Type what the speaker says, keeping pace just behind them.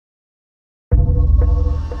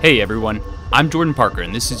Hey everyone, I'm Jordan Parker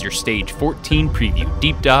and this is your Stage 14 preview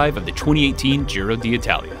deep dive of the 2018 Giro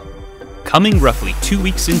d'Italia. Coming roughly 2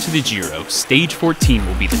 weeks into the Giro, Stage 14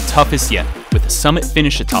 will be the toughest yet, with a summit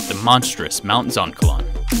finish atop the monstrous Mount Zoncolan.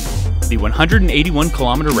 The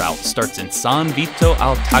 181-kilometer route starts in San Vito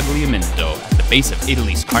al Tagliamento at the base of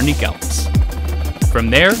Italy's Carnic Alps. From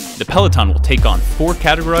there, the peloton will take on 4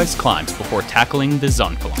 categorized climbs before tackling the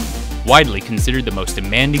Zoncolon, widely considered the most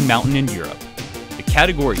demanding mountain in Europe. The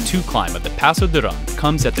Category 2 climb of the Passo di Run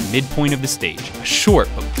comes at the midpoint of the stage, a short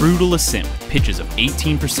but brutal ascent with pitches of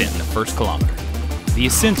 18% in the first kilometer. The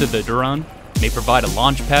ascent of the Duran may provide a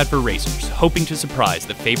launch pad for racers hoping to surprise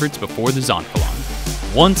the favorites before the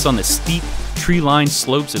Zoncolon. Once on the steep, tree-lined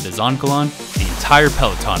slopes of the Zoncolon, the entire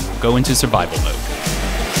peloton will go into survival mode.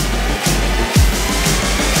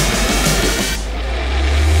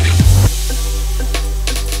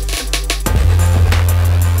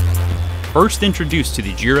 First introduced to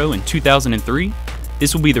the Giro in 2003,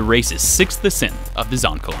 this will be the race's 6th ascent of the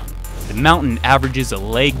Zoncolon. The mountain averages a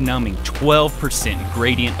leg-numbing 12%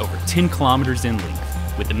 gradient over 10 kilometers in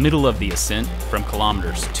length, with the middle of the ascent, from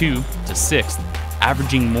kilometers 2 to 6,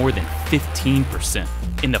 averaging more than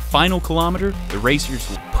 15%. In the final kilometer, the racers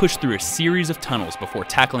will push through a series of tunnels before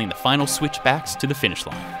tackling the final switchbacks to the finish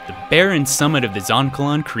line. The barren summit of the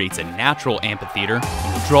Zoncolon creates a natural amphitheater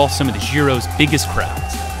and will draw some of the Giro's biggest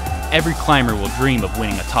crowds. Every climber will dream of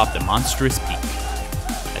winning atop the monstrous peak.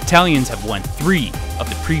 Italians have won 3 of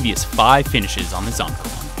the previous 5 finishes on the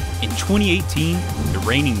Zoncolon. In 2018, the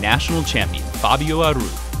reigning national champion Fabio Aru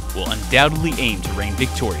will undoubtedly aim to reign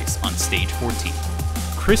victorious on Stage 14.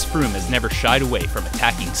 Chris Froome has never shied away from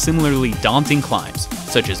attacking similarly daunting climbs,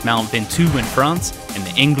 such as Mount Ventoux in France and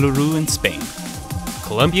the Angliru in Spain.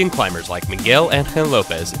 Colombian climbers like Miguel Angel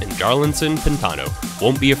Lopez and Jarlinson Pintano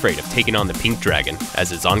won't be afraid of taking on the Pink Dragon, as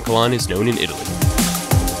the Zoncolon is known in Italy.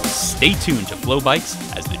 Stay tuned to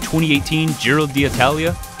FloBikes as the 2018 Giro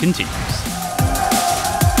d'Italia continues.